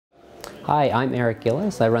Hi, I'm Eric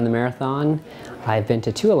Gillis. I run the marathon. I've been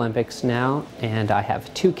to 2 Olympics now, and I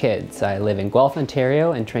have 2 kids. I live in Guelph,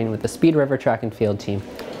 Ontario, and train with the Speed River track and field team.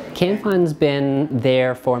 Canfund's been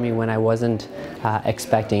there for me when I wasn't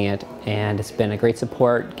expecting it, and it's been a great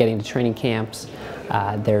support getting to training camps.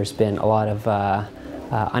 There's been a lot of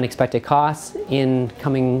unexpected costs in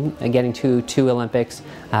getting to 2 Olympics.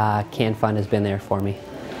 Canfund has been there for me.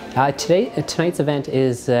 Tonight's event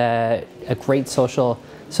is a great social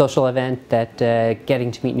event that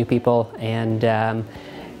getting to meet new people and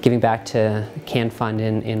giving back to Canfund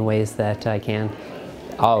in ways that I can.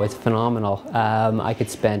 Oh, it's phenomenal. I could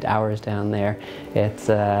spend hours down there.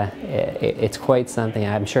 It's quite something.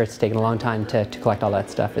 I'm sure it's taken a long time to collect all that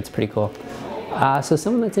stuff. It's pretty cool. So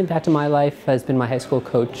someone that's impacted my life has been my high school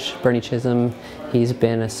coach, Bernie Chisholm. He's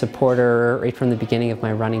been a supporter right from the beginning of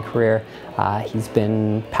my running career. He's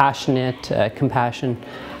been passionate,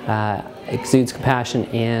 exudes compassion,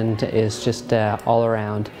 and is just all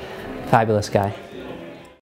around fabulous guy.